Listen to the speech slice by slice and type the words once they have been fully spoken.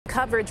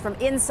coverage from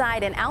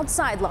inside and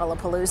outside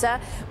Lollapalooza.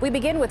 We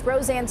begin with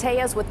Roseanne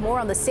Tellez with more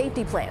on the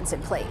safety plans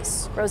in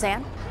place.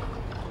 Roseanne?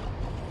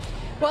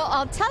 Well,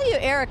 I'll tell you,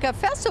 Erica,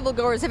 festival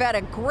goers have had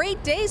a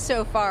great day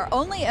so far.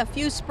 Only a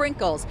few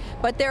sprinkles,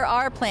 but there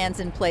are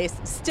plans in place.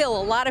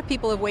 Still, a lot of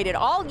people have waited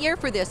all year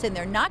for this, and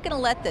they're not going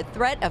to let the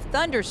threat of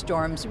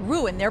thunderstorms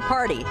ruin their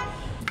party.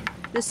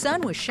 The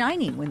sun was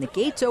shining when the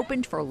gates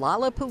opened for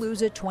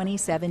Lollapalooza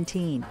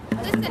 2017.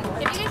 Listen, if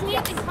you guys need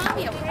anything, call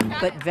me, okay?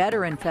 But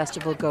veteran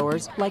festival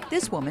goers, like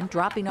this woman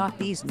dropping off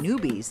these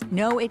newbies,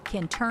 know it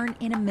can turn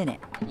in a minute.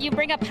 You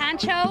bring a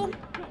poncho,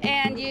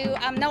 and you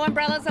no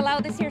umbrellas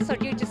allowed this year, so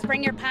you just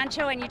bring your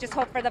poncho and you just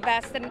hope for the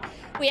best. And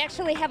we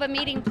actually have a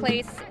meeting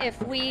place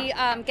if we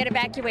get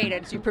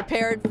evacuated. You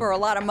prepared for a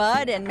lot of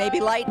mud and maybe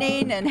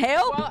lightning and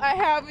hail? Well, I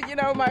have,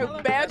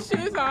 my bad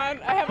shoes on.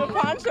 I have a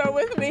poncho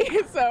with me,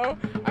 so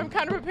I'm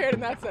kind of prepared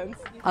in that sense.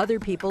 Other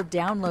people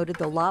downloaded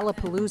the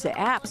Lollapalooza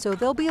app, so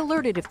they'll be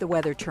alerted if the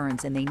weather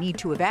turns and they need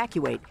to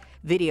evacuate.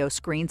 Video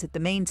screens at the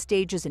main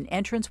stages and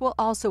entrance will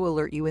also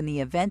alert you in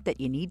the event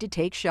that you need to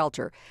take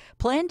shelter.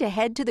 Plan to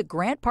head to the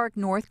Grant Park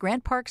North,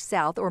 Grant Park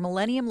South, or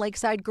Millennium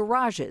Lakeside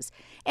garages.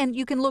 And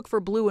you can look for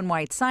blue and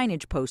white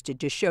signage posted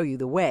to show you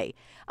the way.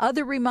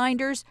 Other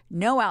reminders: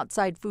 no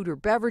outside food or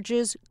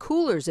beverages,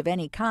 coolers of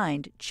any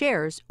kind,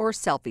 chairs, or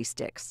selfie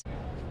sticks.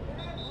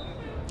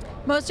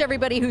 Most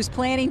everybody who's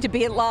planning to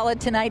be at Lolla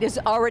tonight is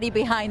already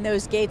behind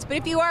those gates. But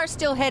if you are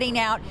still heading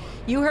out,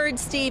 you heard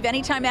Steve,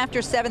 anytime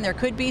after 7 there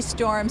could be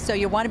storms, so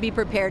you want to be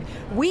prepared.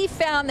 We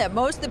found that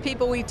most of the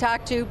people we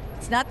talked to,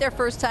 it's not their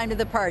first time to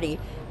the party,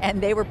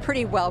 and they were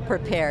pretty well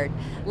prepared.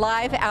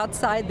 Live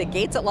outside the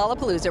gates at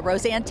Lollapalooza,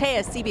 Roseanne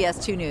Tellez,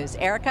 CBS 2 News.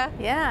 Erica?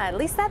 Yeah, at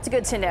least that's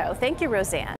good to know. Thank you, Roseanne.